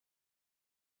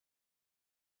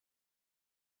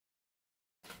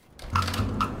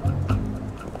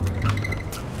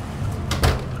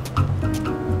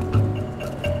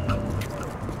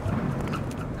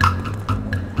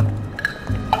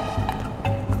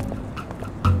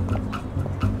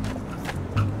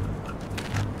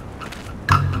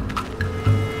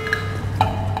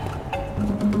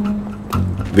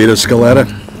Vito Scaletta?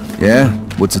 Yeah?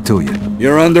 What's it to you?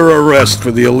 You're under arrest for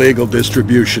the illegal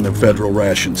distribution of federal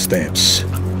ration stamps.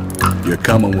 You're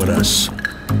coming with us.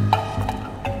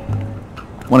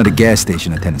 One of the gas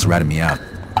station attendants ratted me out.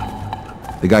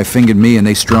 The guy fingered me and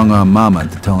they strung on Mama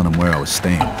into telling him where I was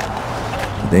staying.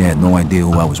 But they had no idea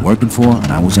who I was working for, and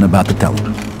I wasn't about to tell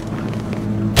them.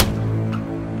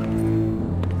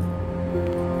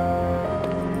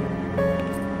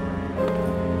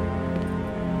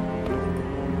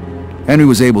 Henry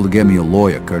was able to get me a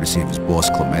lawyer, courtesy of his boss,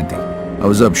 Clemente. I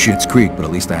was up Schitt's Creek, but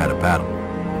at least I had a paddle.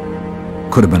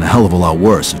 Could have been a hell of a lot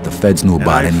worse if the feds knew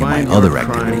about any of my other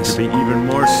activities. To be even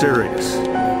more serious,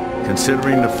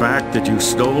 considering the fact that you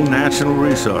stole national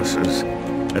resources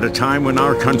at a time when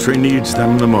our country needs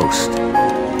them the most.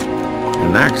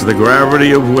 An act the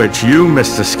gravity of which you,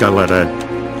 Mr. Scaletta...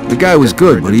 The guy was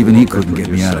good, but even he couldn't get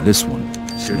me out of this one.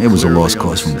 It was a lost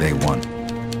cause from day one.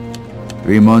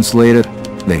 3 months later,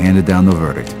 they handed down the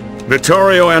verdict.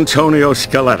 Vittorio Antonio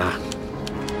Scaletta,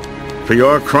 for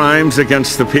your crimes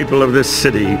against the people of this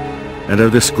city and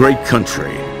of this great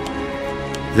country,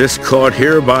 this court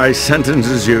hereby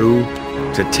sentences you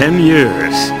to 10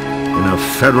 years in a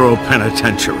federal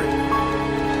penitentiary.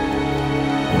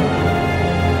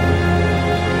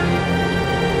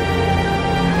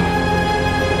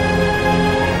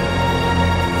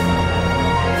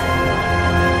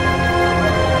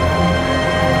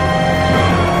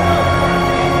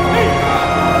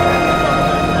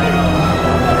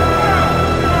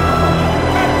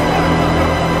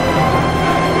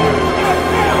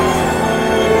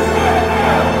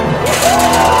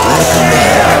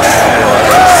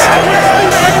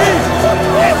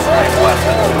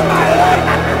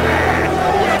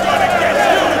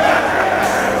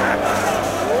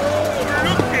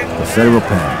 Federal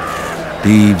pen.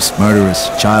 Thieves, murderers,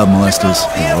 child molesters,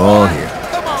 they're all here.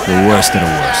 The worst of the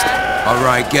worst. All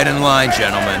right, get in line,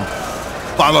 gentlemen.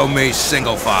 Follow me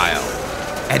single file.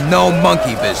 And no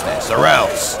monkey business, or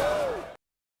else.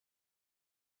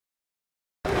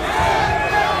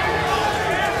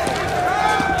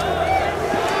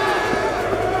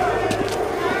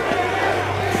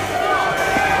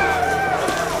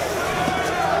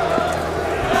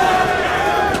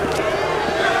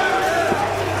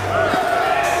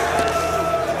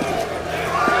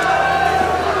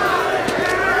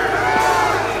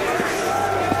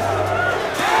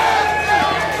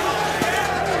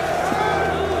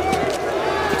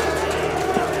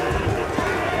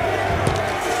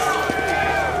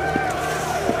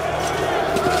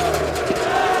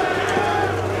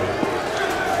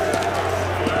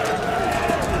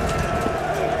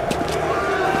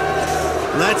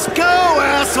 Let's go,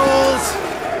 assholes!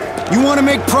 You want to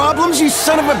make problems, you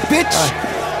son of a bitch?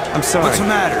 I'm sorry. What's the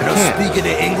matter? No speaking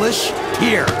to English?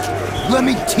 Here, let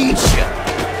me teach you.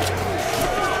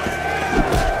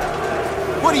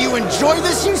 What, do you enjoy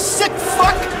this, you sick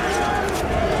fuck?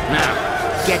 Now,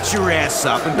 get your ass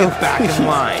up and get back in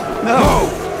line. No!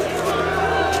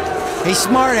 Hey,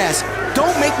 smartass,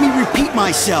 don't make me repeat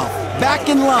myself. Back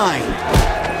in line.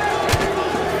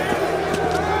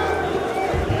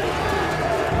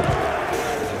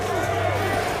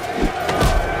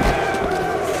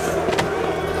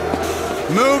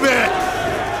 Move it!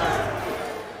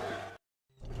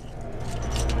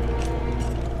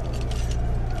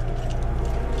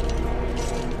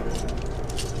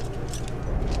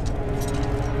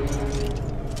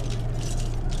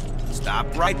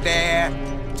 Stop right there.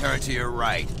 Turn to your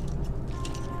right.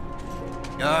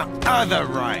 Your other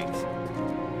right.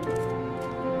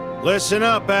 Listen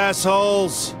up,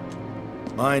 assholes.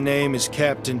 My name is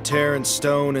Captain Terrence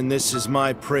Stone, and this is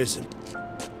my prison.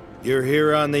 You're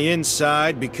here on the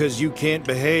inside because you can't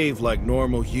behave like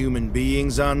normal human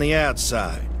beings on the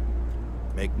outside.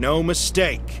 Make no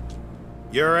mistake.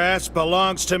 Your ass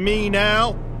belongs to me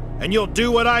now, and you'll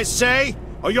do what I say,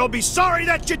 or you'll be sorry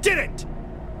that you didn't!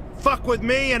 Fuck with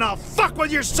me, and I'll fuck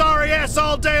with your sorry ass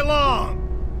all day long!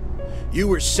 You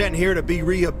were sent here to be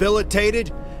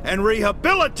rehabilitated, and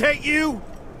rehabilitate you,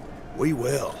 we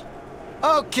will.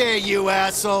 Okay, you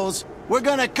assholes. We're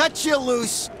gonna cut you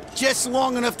loose just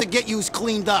long enough to get yous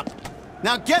cleaned up.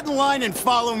 Now get in line and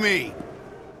follow me.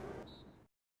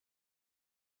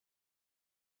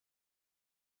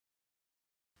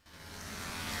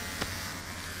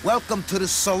 Welcome to the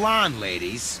salon,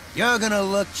 ladies. You're gonna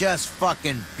look just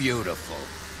fucking beautiful.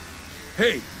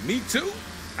 Hey, me too?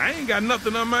 I ain't got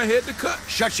nothing on my head to cut.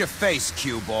 Shut your face,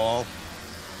 cue ball.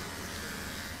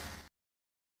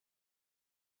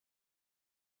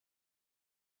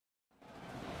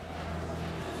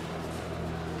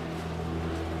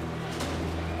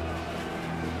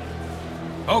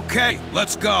 Okay,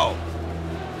 let's go.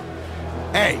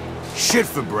 Hey, shit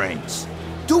for brains.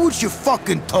 Do what you're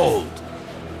fucking told.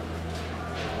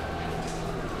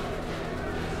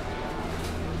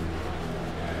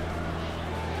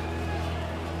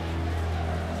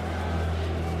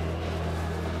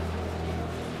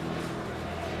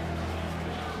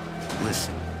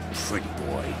 Listen, pretty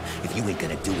boy, if you ain't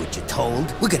gonna do what you're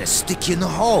told, we're gonna stick you in the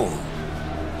hole.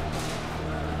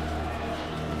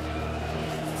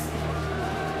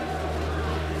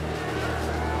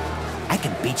 I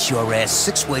can beat your ass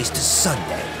 6 ways to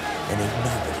Sunday, and ain't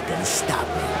nobody gonna stop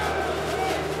me.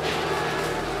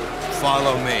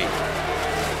 Follow me.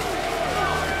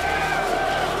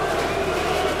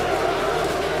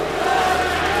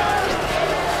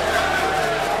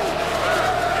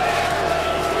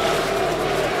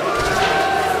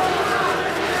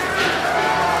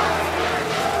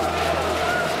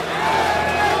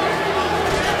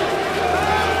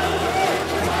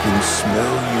 I can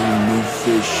smell you, new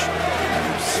fish.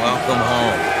 Welcome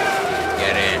home.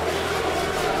 Get in.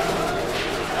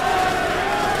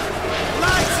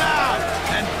 Lights out!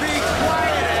 And be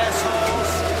quiet,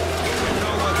 assholes! You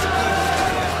know what's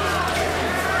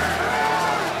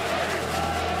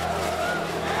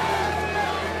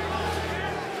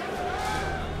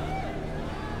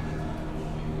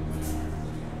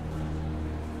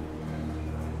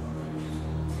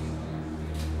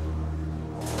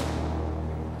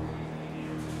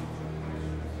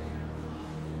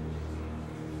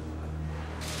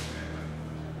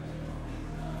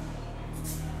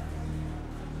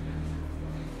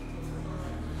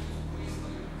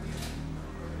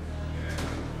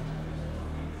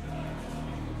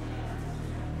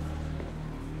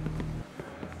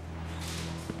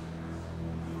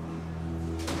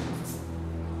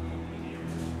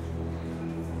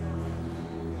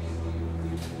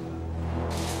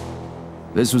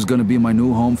This was gonna be my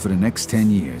new home for the next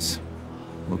 10 years.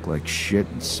 Looked like shit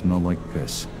and smelled like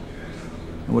piss.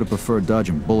 I would have preferred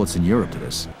dodging bullets in Europe to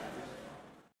this.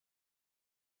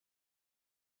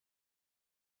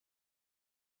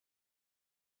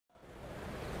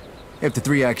 After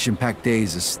 3 action-packed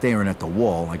days of staring at the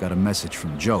wall, I got a message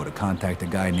from Joe to contact a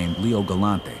guy named Leo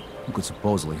Galante, who could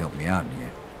supposedly help me out in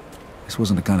here. This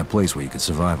wasn't the kind of place where you could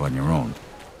survive on your own.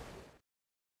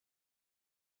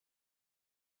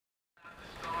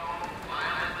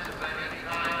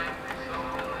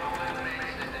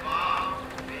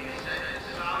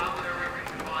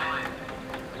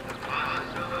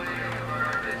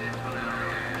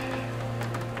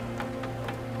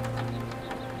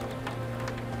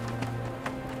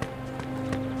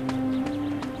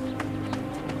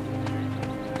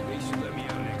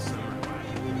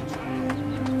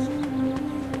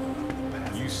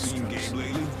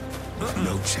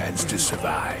 no chance to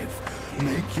survive.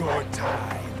 Make your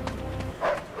time.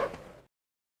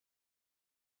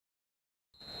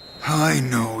 I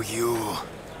know you.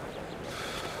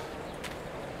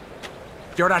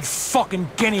 You're that fucking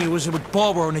guinea who was with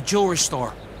Barbara in a jewelry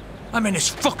store. I'm in this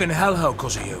fucking hellhole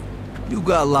because of you. You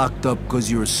got locked up because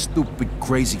you're a stupid,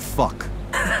 crazy fuck.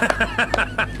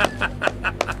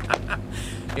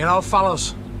 You know,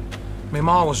 fellas, my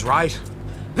mom was right.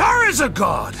 There is a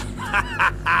God!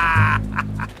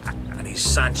 And he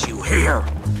sent you here,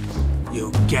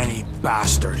 you guinea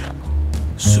bastard,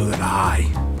 so that I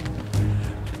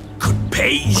could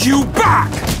pay you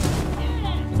back!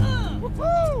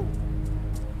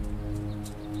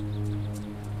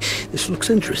 This looks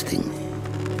interesting.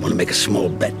 Want to make a small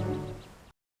bet?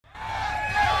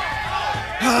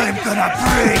 I'm gonna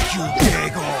break you,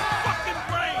 Dago!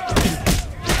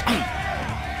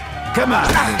 Come on!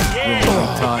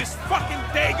 This fucking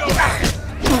Dago!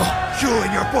 You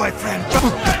and your boyfriend!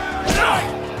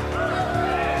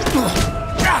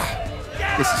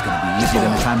 This is gonna be easier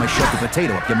than the time I shoved a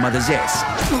potato up your mother's ass.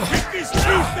 Kick his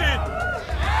teeth in!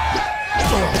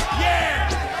 Yeah!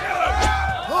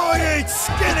 I ain't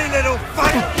skinny, little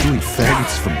fight! You eat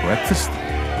faggots for breakfast?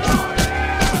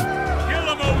 Kill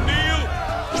him, O'Neill!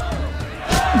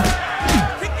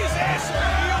 Kick his ass,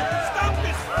 O'Neill! Stop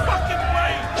this fucking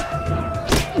rain!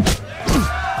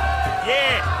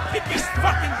 Yeah! Kick his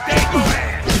fucking Dago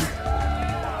ass!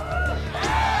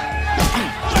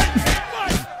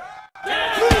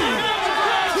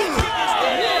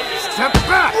 Step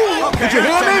back! Okay, did you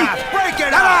hear me? Break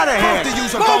it out of here! Both of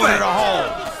you's are going to the hole!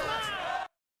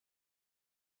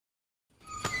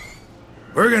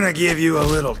 We're gonna give you a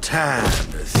little time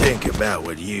to think about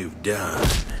what you've done.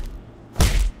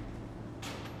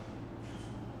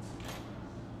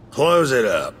 Close it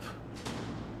up.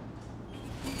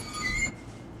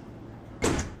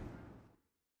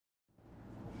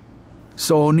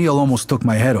 So O'Neill almost took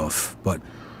my head off, but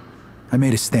I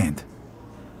made a stand.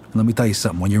 Let me tell you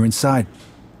something, when you're inside,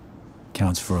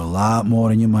 counts for a lot more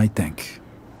than you might think.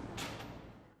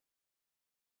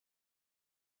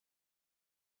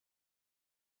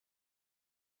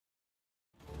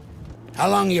 How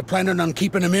long are you planning on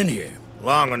keeping him in here?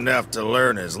 Long enough to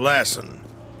learn his lesson.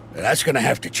 That's gonna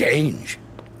have to change.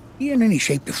 He in any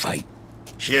shape to fight?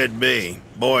 Should be.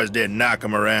 Boys didn't knock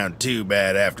him around too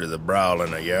bad after the brawl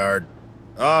in the yard.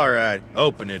 All right,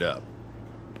 open it up.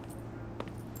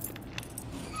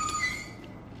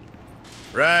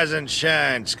 Rise and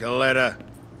shine, Scaletta.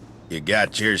 You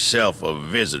got yourself a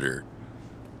visitor.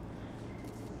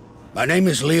 My name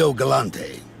is Leo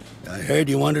Galante. I heard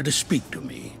you wanted to speak to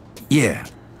me. Yeah.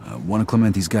 One of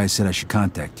Clemente's guys said I should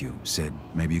contact you. Said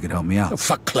maybe you could help me out. Oh,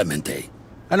 fuck Clemente.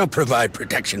 I don't provide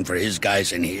protection for his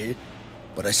guys in here.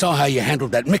 But I saw how you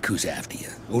handled that Mick who's after you,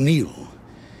 O'Neill.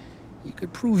 You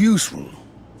could prove useful.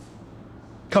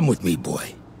 Come with me,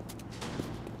 boy.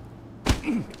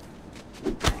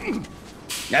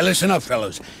 Now listen up,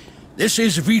 fellas. This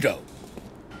is Vito.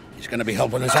 He's gonna be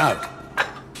helping us out.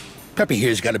 Peppy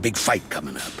here's got a big fight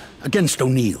coming up against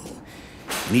O'Neill.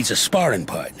 He needs a sparring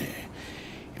partner.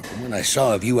 And from what I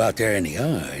saw of you out there in the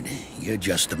yard, you're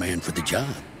just the man for the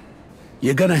job.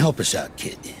 You're gonna help us out,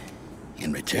 kid.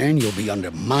 In return, you'll be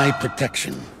under my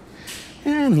protection.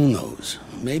 And who knows,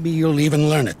 maybe you'll even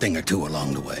learn a thing or two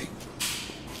along the way.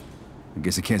 I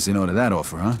guess I can't say no to that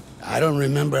offer, huh? I don't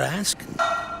remember asking.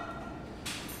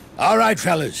 All right,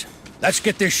 fellas, let's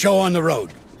get this show on the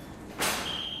road.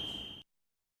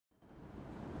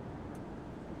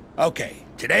 Okay,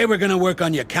 today we're gonna work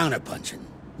on your counterpunching.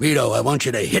 Vito, I want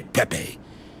you to hit Pepe.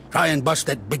 Try and bust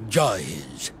that big jaw of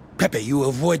his. Pepe, you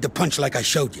avoid the punch like I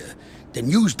showed you. Then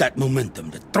use that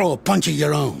momentum to throw a punch of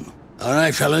your own. All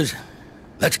right, fellas,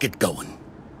 let's get going.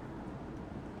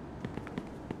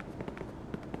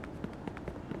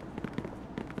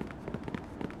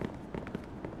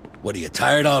 What, are you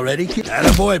tired already?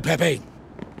 Attaboy, Pepe.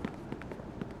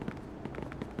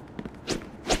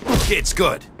 It's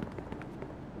good.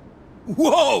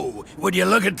 Whoa! Would you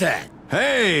look at that?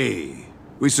 Hey!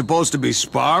 We supposed to be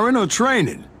sparring or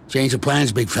training? Change of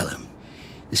plans, big fella.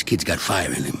 This kid's got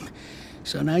fire in him.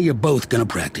 So now you're both gonna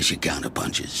practice your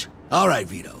counterpunches. All right,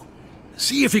 Vito.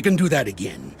 See if you can do that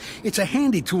again. It's a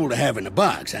handy tool to have in the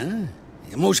box, huh?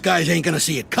 Most guys ain't gonna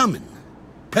see it coming.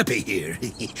 Pepe here,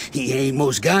 he ain't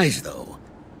most guys, though.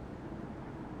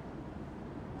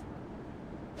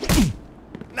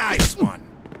 Nice one.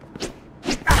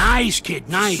 Nice, kid,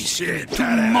 nice. Shit, two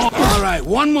more. All right,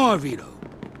 one more, Vito.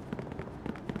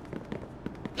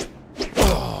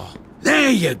 Oh,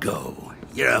 there you go.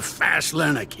 You're a fast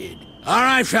learner, kid. All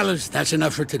right, fellas, that's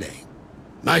enough for today.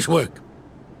 Nice work.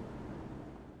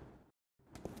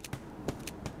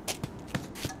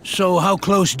 So how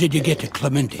close did you get to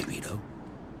Clemente, Vito?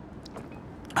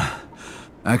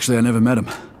 Actually, I never met him.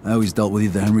 I always dealt with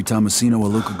either Henry Tomasino or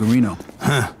Luca Guarino.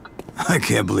 Huh. I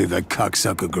can't believe that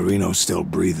cocksucker Guarino's still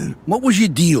breathing. What was your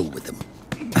deal with him?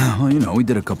 Well, you know, we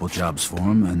did a couple jobs for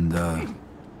him, and,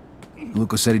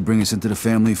 Luca said he'd bring us into the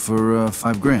family for,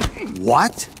 $5,000.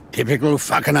 What? Typical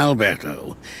fucking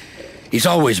Alberto. He's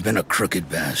always been a crooked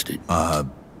bastard.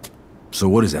 So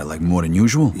what is that, like more than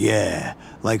usual? Yeah,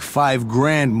 like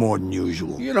 $5,000 more than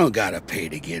usual. You don't gotta pay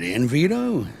to get in,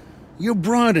 Vito. You're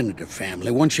brought into the family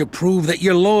once you prove that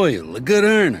you're loyal, a good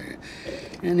earner,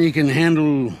 and you can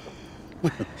handle,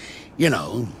 well, you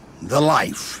know, the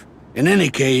life. In any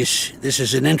case, this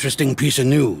is an interesting piece of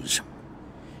news.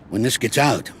 When this gets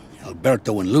out,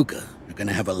 Alberto and Luca are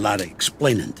gonna have a lot of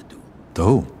explaining to do. To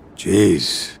who?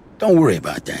 Jeez. Don't worry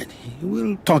about that.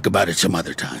 We'll talk about it some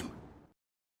other time.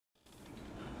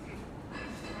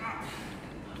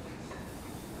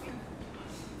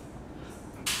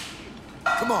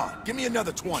 Come on, give me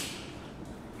another 20.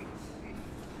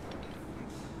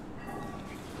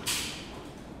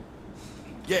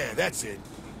 Yeah, that's it.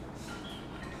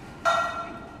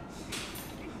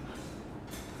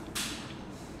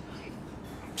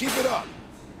 Keep it up.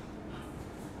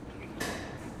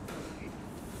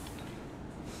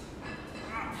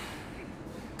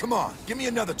 Come on, give me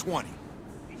another 20.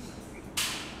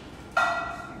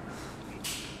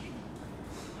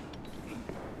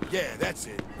 Yeah, that's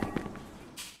it.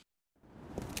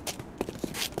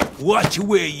 Watch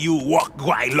where you walk,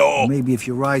 Guaylo. Maybe if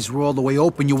your eyes were all the way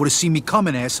open, you would have seen me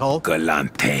coming, asshole.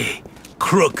 Galante.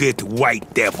 Crooked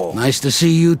white devil. Nice to see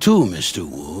you too, Mr.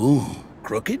 Wu.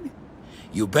 Crooked?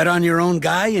 You bet on your own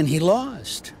guy and he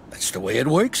lost. That's the way it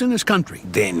works in this country.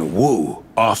 Then Wu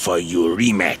offer you a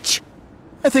rematch.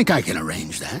 I think I can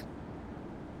arrange that.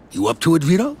 You up to it,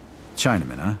 Vito?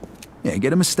 Chinaman, huh? Yeah,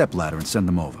 get him a stepladder and send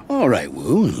him over. All right,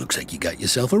 Wu. Looks like you got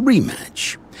yourself a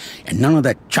rematch. And none of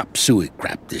that chop suey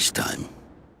crap this time.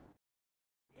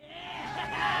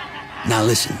 Now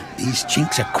listen, these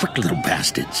chinks are quick little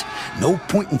bastards. No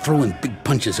point in throwing big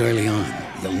punches early on.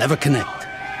 You'll never connect.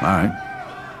 All right.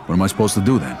 What am I supposed to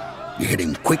do then? You hit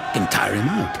him quick and tire him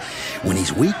out. When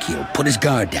he's weak, he'll put his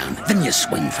guard down. Then you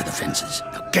swing for the fences.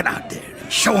 Now get out there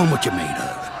and show him what you're made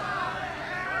of.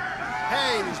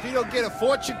 Hey, does Vito get a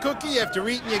fortune cookie after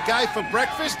eating your guy for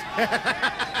breakfast?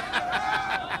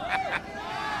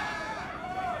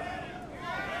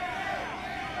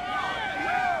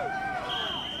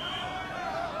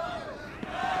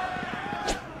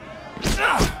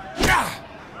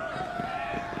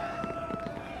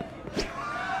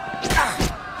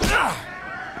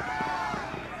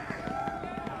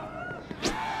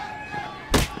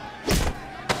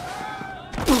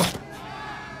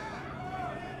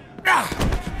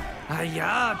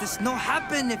 Yeah, this no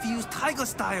happen if you use tiger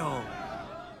style.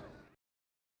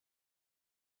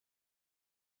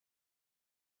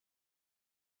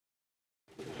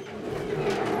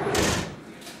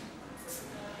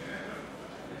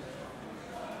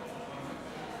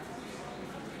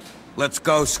 Let's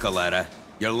go, Scaletta.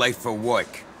 You're late for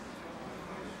work.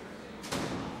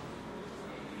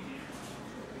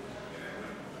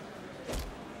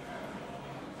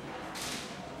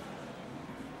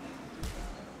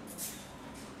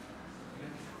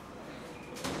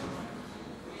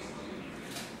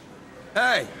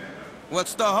 Hey,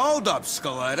 what's the holdup,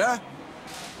 Scaletta?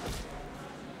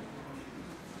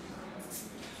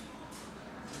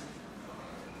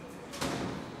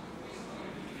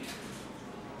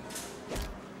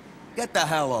 Get the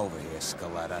hell over here,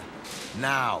 Scaletta.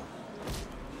 Now.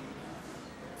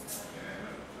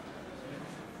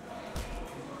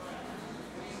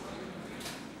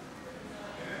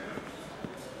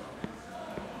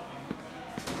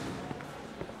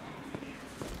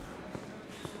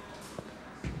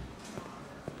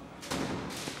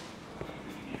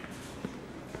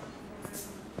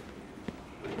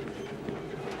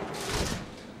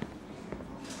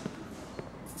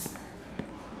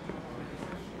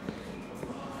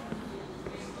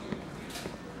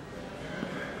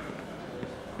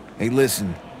 Hey,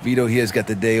 listen. Vito here's got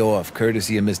the day off,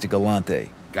 courtesy of Mr.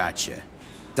 Galante. Gotcha.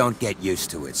 Don't get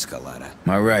used to it, Scaletta.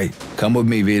 All right. Come with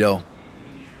me, Vito.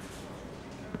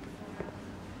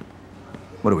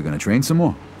 What, are we gonna train some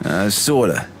more?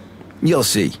 Sorta. You'll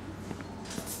see.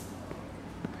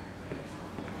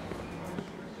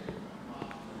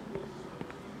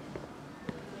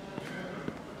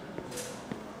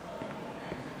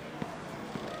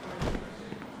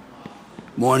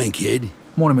 Morning, kid.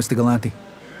 Morning, Mr. Galante.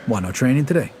 What, no training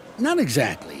today? Not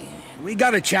exactly. We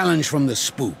got a challenge from the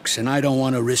spooks, and I don't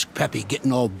want to risk Peppy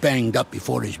getting all banged up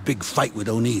before his big fight with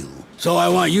O'Neill. So I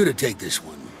want you to take this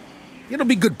one. It'll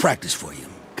be good practice for you.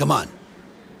 Come on.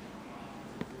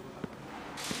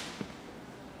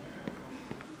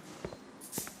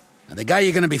 Now, the guy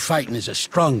you're gonna be fighting is a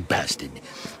strong bastard,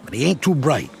 but he ain't too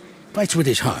bright. Fights with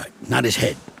his heart, not his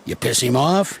head. You piss him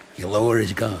off, you lower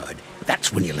his guard.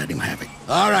 That's when you let him have it.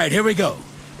 All right, here we go.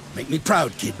 Make me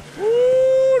proud, kid.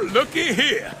 Ooh, looky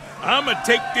here. I'ma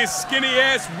take this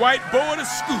skinny-ass white boy to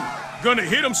school. Gonna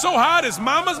hit him so hard his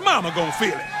mama's mama gonna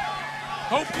feel it.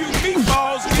 Hope you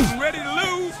meatballs getting ready to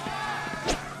lose.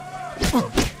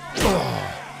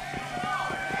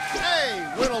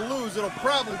 Hey, win or lose, it'll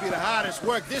probably be the hardest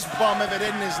work this bum ever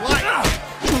did in his life.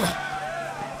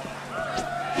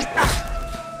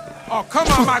 Oh, come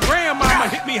on, my grandmama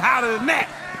hit me harder than that.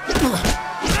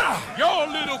 Your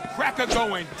little cracker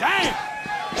going down.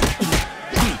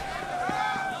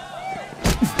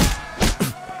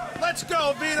 Let's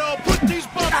go, Vito. Put these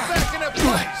bums back in their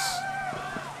place.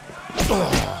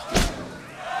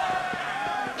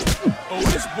 Oh,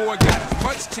 this boy got as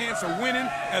much chance of winning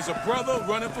as a brother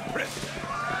running for president.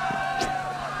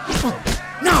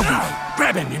 Now, Vito,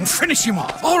 grab him and finish him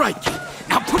off. All right, kid.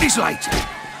 Now put his lights in.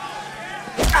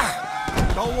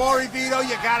 Don't worry, Vito.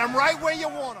 You got him right where you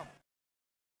want him.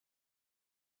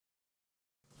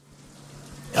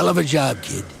 Hell of a job,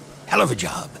 kid. Hell of a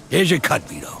job. Here's your cut,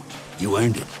 Vito. You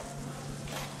earned it.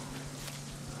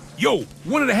 Yo,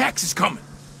 one of the hacks is coming.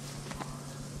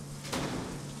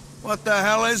 What the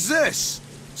hell is this?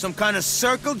 Some kind of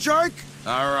circle jerk?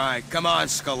 All right, come on,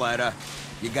 Scaletta.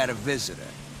 You got a visitor.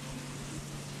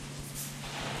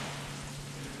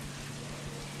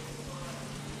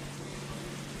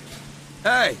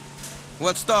 Hey,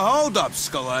 what's the holdup,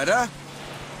 Scaletta?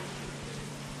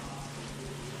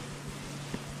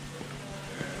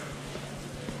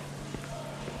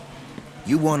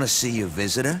 You want to see your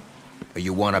visitor, or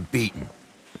you want a beating?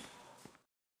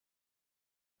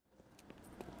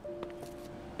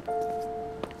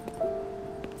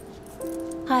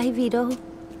 Hi, Vito.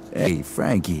 Hey,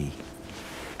 Frankie.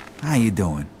 How you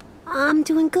doing? I'm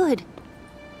doing good.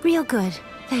 Real good,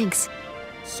 thanks.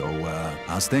 So,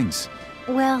 how's things?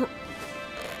 Well,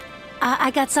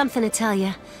 I got something to tell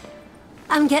you.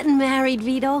 I'm getting married,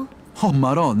 Vito. Oh,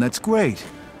 Maron, that's great.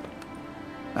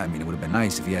 I mean, it would have been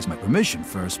nice if you asked my permission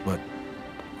first, but...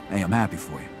 Hey, I'm happy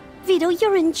for you. Vito,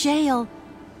 you're in jail.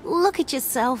 Look at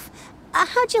yourself.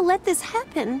 How'd you let this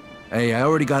happen? Hey, I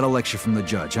already got a lecture from the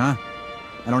judge, huh?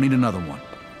 I don't need another one.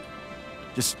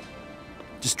 Just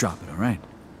drop it, all right?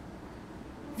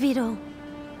 Vito,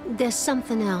 there's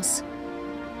something else.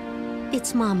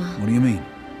 It's Mama. What do you mean?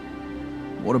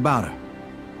 What about her?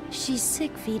 She's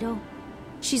sick, Vito.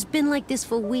 She's been like this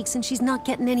for weeks and she's not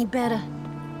getting any better.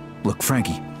 Look,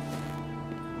 Frankie.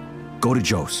 Go to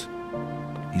Joe's.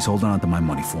 He's holding on to my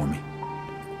money for me.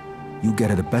 You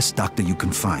get her the best doctor you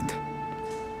can find.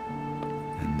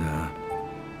 And,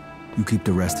 you keep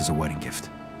the rest as a wedding gift.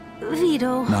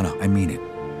 Vito... No, I mean it.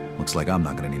 Looks like I'm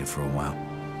not gonna need it for a while.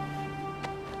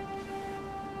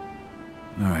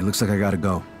 Alright, looks like I gotta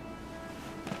go.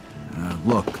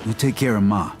 Look, you take care of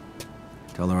Ma.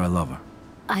 Tell her I love her.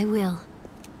 I will.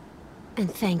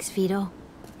 And thanks, Vito.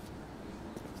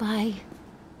 Bye.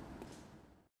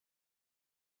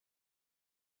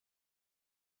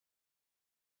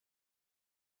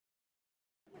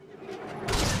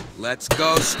 Let's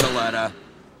go, Scaletta.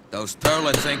 Those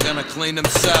turlets ain't gonna clean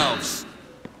themselves.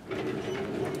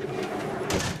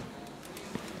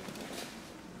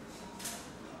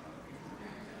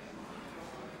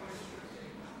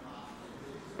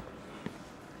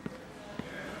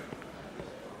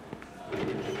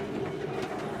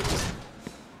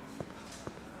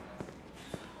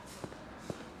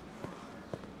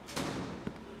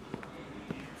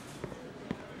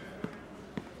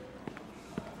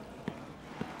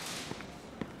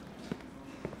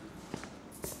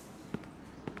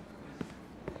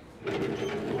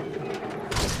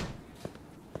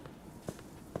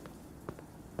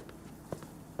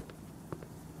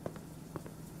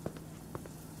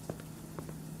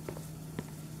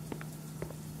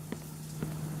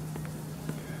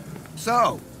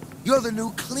 So, you're the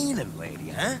new cleaning lady,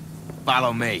 huh?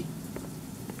 Follow me.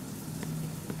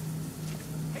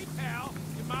 Hey, pal,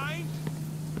 you mind?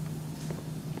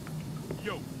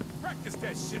 Yo, practice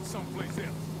that shit someplace else.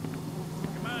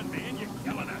 Come on, man, you're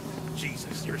yelling at me.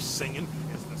 Jesus, your singing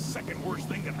is the second worst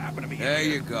thing that happened to me. There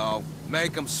you go.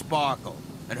 Make them sparkle.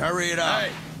 And hurry it up.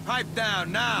 Hey, pipe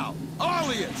down now. All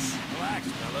of yous. Relax,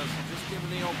 fellas. Just giving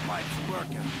the old pipes a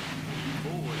workout.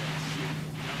 Boy, that shit.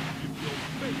 Your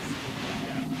face.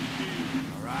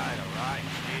 All right.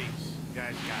 Jeez, you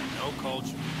guys got no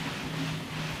culture.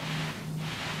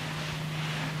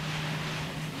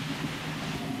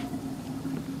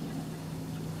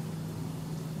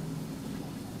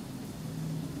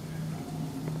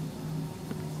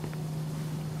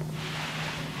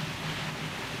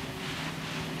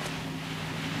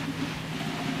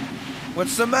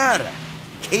 What's the matter?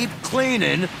 Keep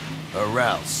cleaning, or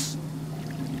else.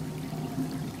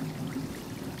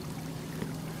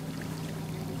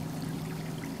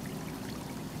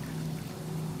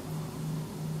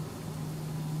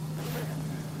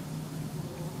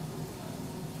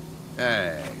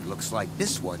 Hey, looks like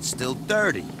this one's still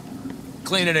dirty.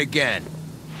 Clean it again.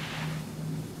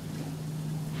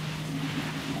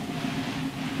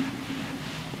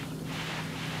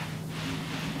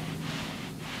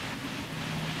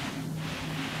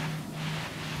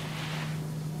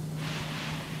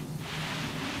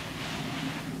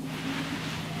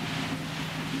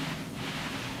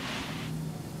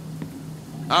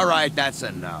 All right, that's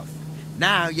enough.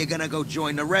 Now you're gonna go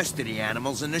join the rest of the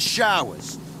animals in the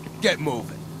showers. Get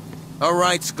moving. All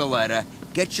right, Scaletta,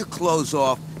 get your clothes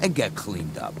off and get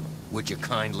cleaned up. Would you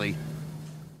kindly?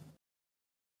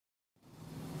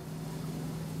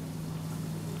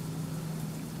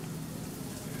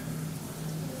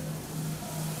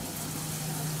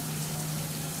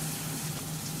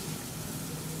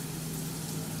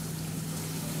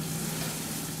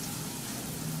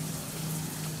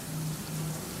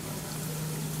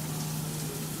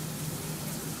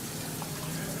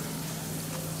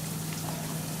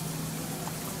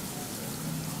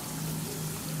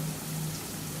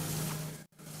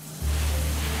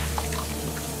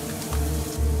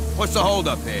 What's the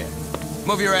holdup here?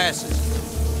 Move your asses.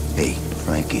 Hey,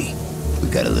 Frankie, we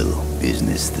got a little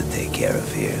business to take care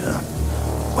of here, huh?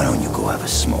 Why don't you go have a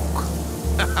smoke?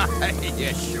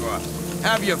 Yeah, sure.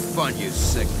 Have your fun, you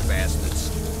sick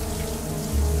bastards.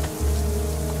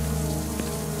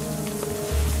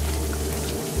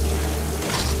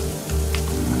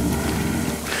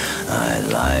 I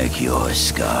like your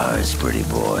scars, pretty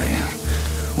boy.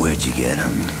 Where'd you get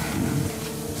him?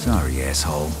 Sorry,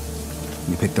 asshole.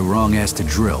 You picked the wrong ass to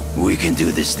drill. We can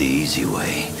do this the easy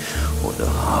way, or the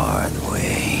hard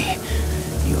way.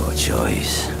 Your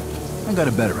choice. I got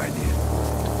a better idea.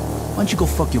 Why don't you go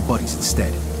fuck your buddies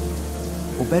instead?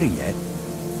 Or better yet,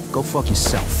 go fuck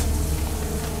yourself.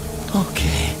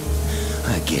 Okay.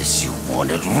 I guess you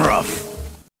want it rough.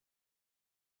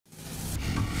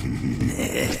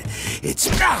 It's...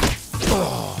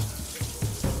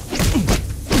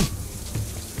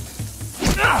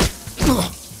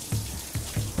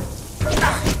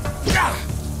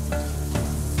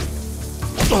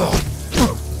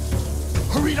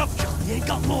 Hurry up, John. You ain't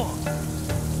got more.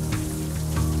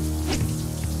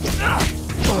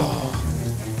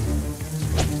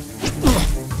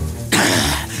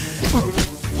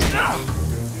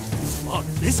 Fuck,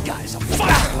 this guy's a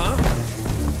fighter, huh?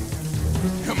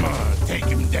 Come on, take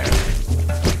him down.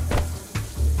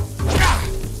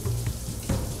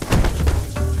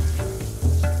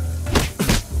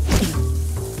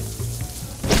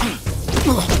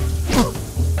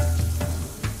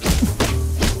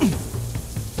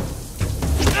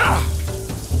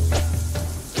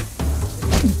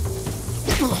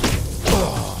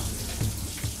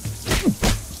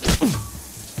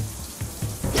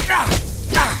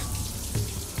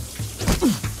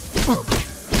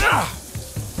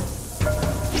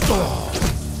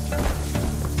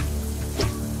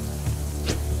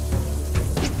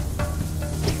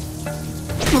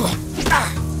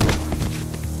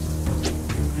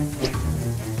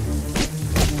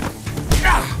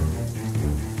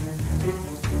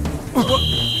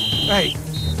 Hey!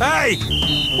 Hey!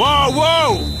 Whoa,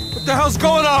 whoa! What the hell's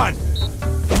going on?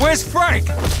 Where's Frank?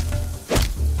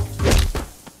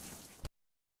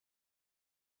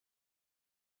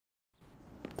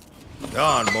 Go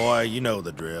on, boy, you know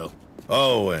the drill.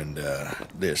 Oh, and,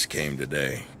 this came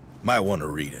today. Might want to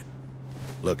read it.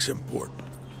 Looks important.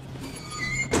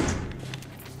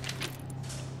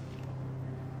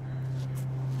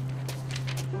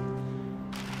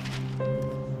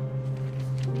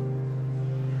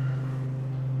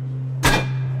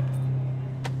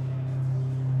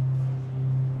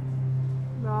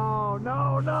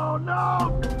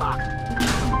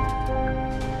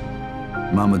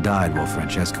 Mama died while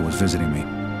Francesca was visiting me.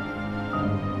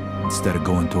 Instead of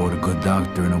going toward a good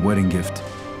doctor and a wedding gift,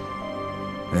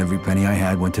 every penny I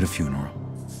had went to the funeral.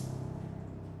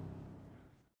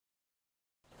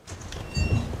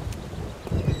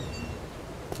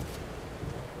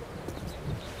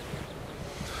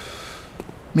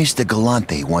 Mr.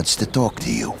 Galante wants to talk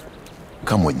to you.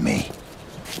 Come with me.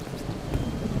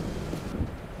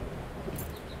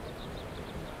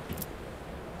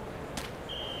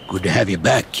 Good to have you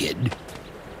back, kid.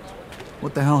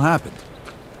 What the hell happened?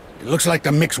 It looks like the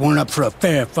Micks weren't up for a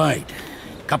fair fight.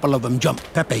 A couple of them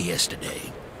jumped Pepe yesterday.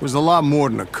 It was a lot more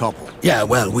than a couple. Yeah,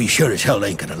 well, we sure as hell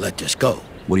ain't gonna let this go.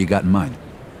 What do you got in mind?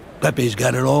 Pepe's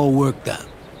got it all worked out.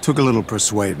 Took a little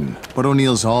persuading, but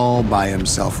O'Neill's all by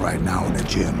himself right now in the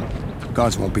gym.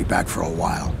 Guards won't be back for a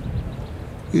while.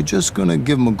 You're just gonna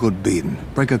give him a good beating.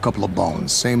 Break a couple of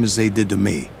bones, same as they did to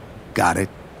me. Got it?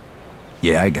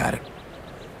 Yeah, I got it.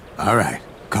 All right,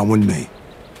 come with me.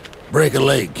 Break a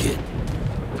leg, kid.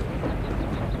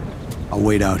 I'll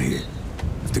wait out here.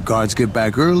 If the guards get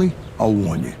back early, I'll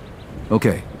warn you.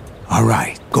 Okay. All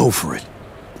right, go for it.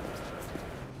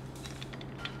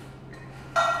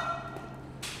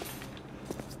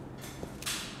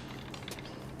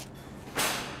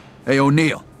 Hey,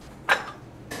 O'Neill.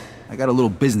 I got a little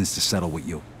business to settle with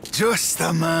you. Just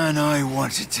the man I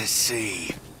wanted to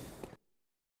see.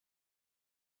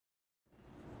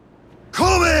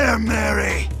 Come here,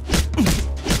 Mary!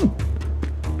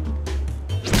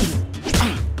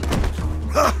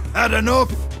 Had enough?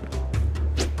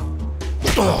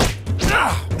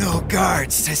 No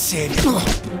guards to save you.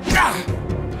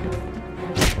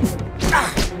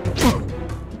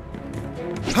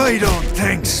 I don't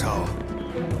think so.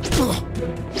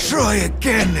 Try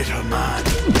again, little man.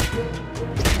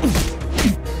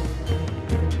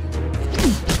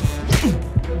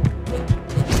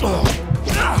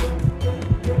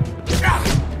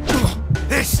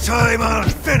 This time I'll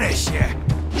finish you.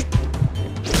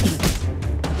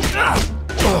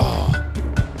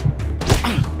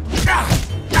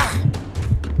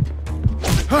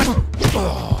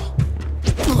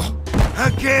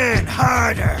 Again,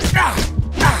 harder.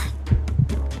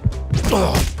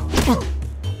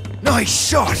 Nice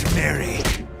shot, Mary.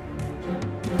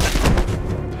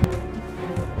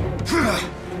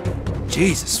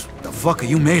 Jesus, what the fuck are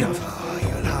you made of? Oh,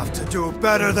 you'll have to do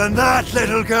better than that,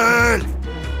 little girl.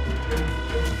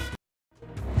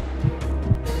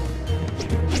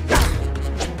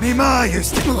 Mima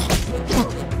used to...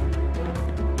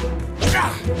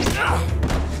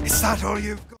 Is that all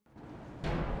you've got?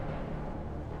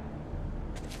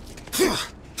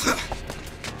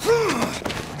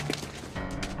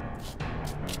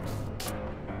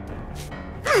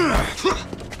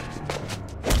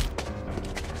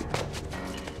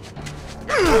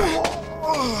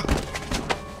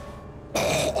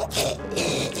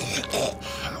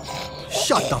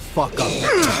 Shut the fuck up.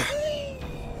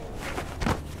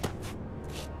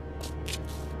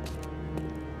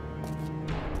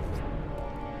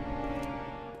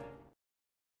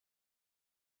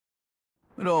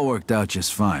 It all worked out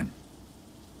just fine.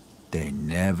 They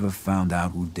never found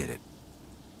out who did it.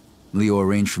 Leo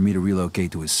arranged for me to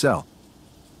relocate to his cell.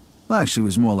 Well, actually, it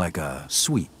was more like a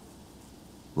suite.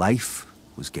 Life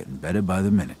was getting better by the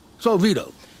minute. So, Vito,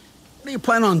 what do you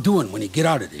plan on doing when you get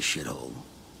out of this shithole?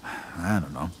 I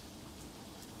don't know.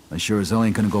 I sure as hell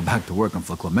ain't gonna go back to working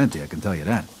for Clemente, I can tell you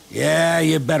that. Yeah,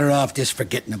 you're better off just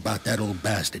forgetting about that old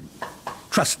bastard.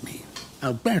 Trust me,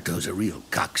 Alberto's a real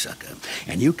cocksucker,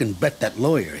 and you can bet that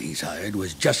lawyer he's hired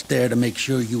was just there to make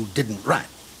sure you didn't rat.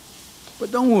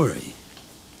 But don't worry,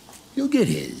 you'll get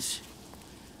his.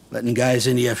 Letting guys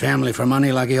into your family for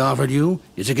money like he offered you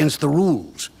is against the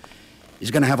rules.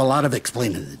 He's gonna have a lot of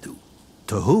explaining to do.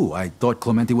 To who? I thought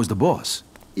Clemente was the boss.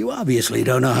 You obviously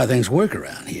don't know how things work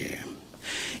around here.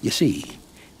 You see,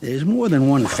 there's more than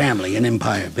one family in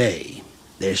Empire Bay.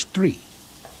 There's 3.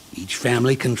 Each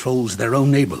family controls their own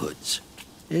neighborhoods.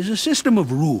 There's a system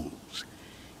of rules.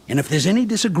 And if there's any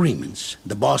disagreements,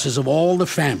 the bosses of all the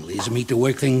families meet to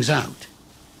work things out.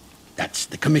 That's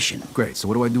the commission. Great, so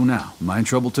what do I do now? Am I in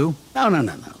trouble too? No,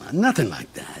 nothing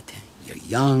like that. You're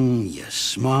young, you're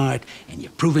smart, and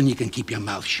you've proven you can keep your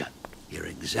mouth shut. You're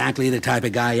exactly the type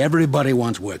of guy everybody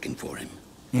wants working for him.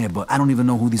 Yeah, but I don't even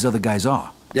know who these other guys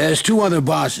are. There's 2 other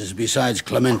bosses besides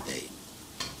Clemente.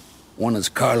 One is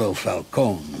Carlo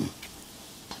Falcone.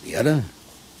 The other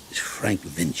is Frank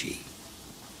Vinci.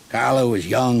 Carlo is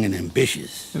young and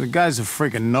ambitious. The guy's a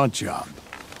freaking nut job.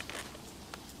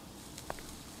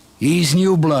 He's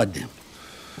new blood,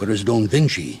 whereas Don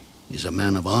Vinci is a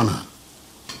man of honor.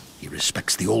 He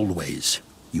respects the old ways.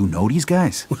 You know these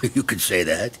guys? You could say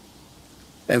that.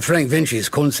 And Frank Vinci is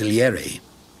consigliere.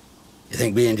 You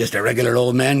think being just a regular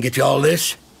old man gets you all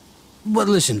this? But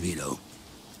listen, Vito.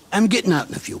 I'm getting out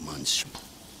in a few months.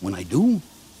 When I do,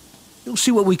 you'll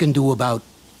see what we can do about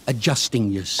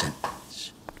adjusting your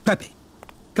sentence. Pepe,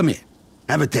 come here.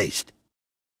 Have a taste.